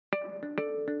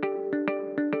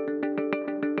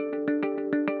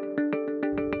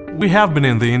We have been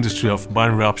in the industry of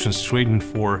binary options trading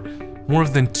for more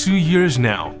than 2 years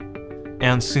now.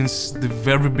 And since the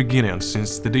very beginning,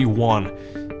 since the day one,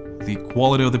 the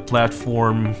quality of the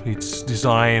platform, its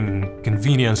design,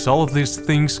 convenience, all of these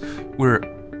things were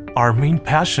our main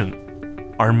passion,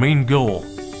 our main goal.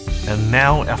 And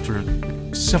now, after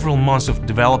several months of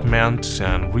development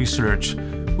and research,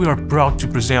 we are proud to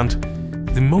present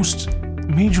the most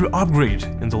major upgrade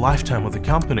in the lifetime of the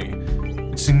company.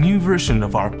 It's a new version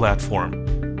of our platform,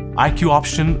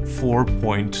 IQOption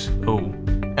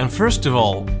 4.0. And first of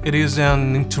all, it is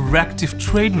an interactive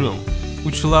trade room,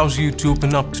 which allows you to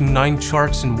open up to 9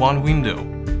 charts in one window.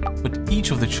 But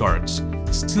each of the charts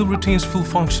still retains full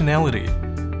functionality.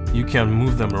 You can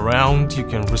move them around, you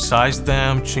can resize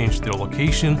them, change their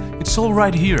location, it's all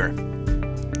right here.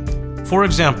 For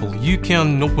example, you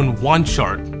can open one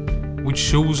chart, which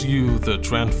shows you the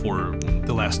trend for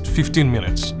the last 15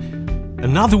 minutes.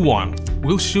 Another one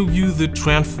will show you the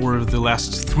trend for the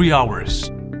last 3 hours.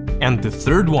 And the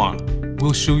third one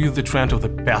will show you the trend of the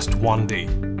past 1 day.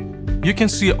 You can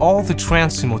see all the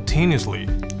trends simultaneously,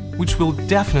 which will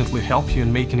definitely help you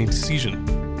in making a decision.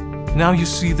 Now you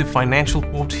see the financial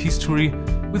quote history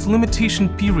with limitation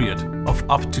period of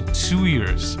up to 2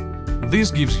 years.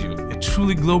 This gives you a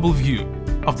truly global view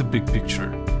of the big picture.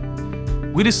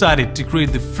 We decided to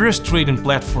create the first trading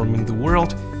platform in the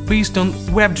world based on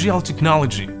WebGL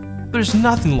technology. There's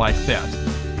nothing like that.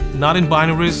 Not in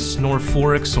binaries, nor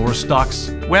forex or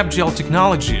stocks. WebGL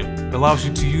technology allows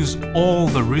you to use all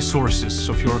the resources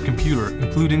of your computer,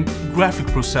 including graphic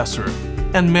processor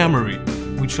and memory,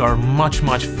 which are much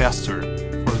faster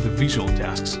for the visual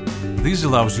tasks. This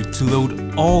allows you to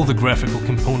load all the graphical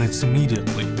components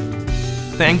immediately.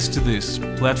 Thanks to this,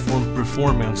 platform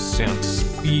performance and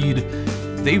speed,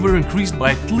 they were increased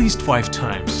by at least 5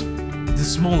 times. The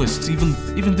smallest,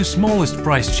 even the smallest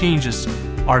price changes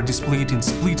are displayed in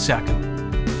split second.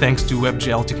 Thanks to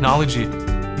WebGL technology,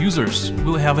 users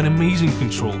will have an amazing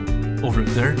control over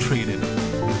their trading.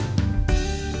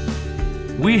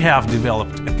 We have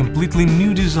developed a completely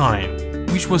new design,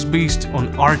 which was based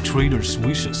on our traders'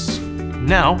 wishes.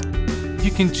 Now, you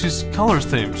can choose color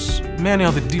themes, many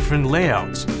other different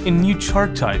layouts, and new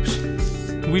chart types.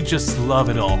 We just love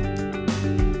it all.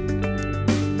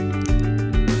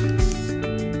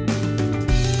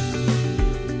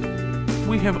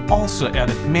 We have also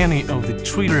added many of the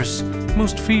traders'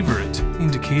 most favorite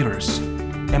indicators: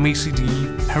 MACD,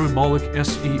 parabolic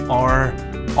SAR,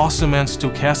 awesome and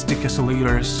stochastic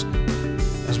oscillators,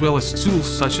 as well as tools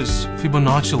such as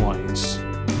Fibonacci lines.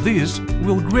 These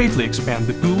will greatly expand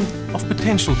the pool of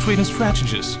potential trading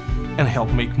strategies and help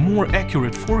make more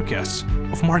accurate forecasts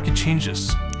of market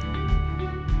changes.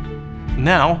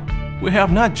 Now, we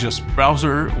have not just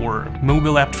browser or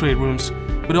mobile app trade rooms,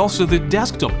 but also the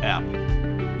desktop app.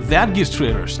 That gives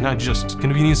traders not just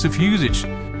convenience of usage,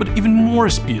 but even more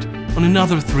speed on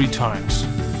another 3 times.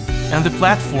 And the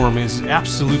platform is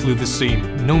absolutely the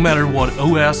same, no matter what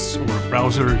OS or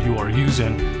browser you are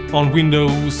using, on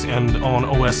Windows and on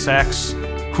OS X,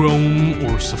 Chrome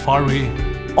or Safari.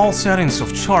 All settings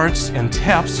of charts and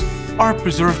tabs are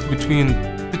preserved between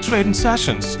the trading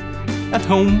sessions, at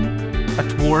home,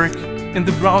 at work, in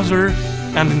the browser,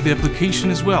 and in the application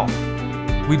as well.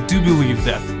 We do believe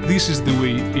that this is the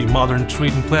way a modern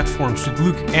trading platform should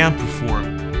look and perform.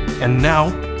 And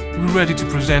now, we're ready to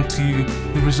present to you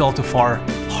the result of our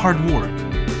hard work,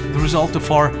 the result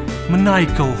of our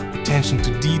maniacal attention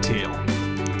to detail.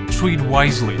 Trade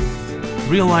wisely,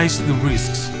 realize the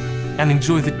risks, and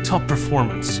enjoy the top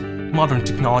performance modern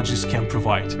technologies can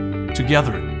provide,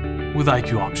 together with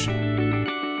IQOption.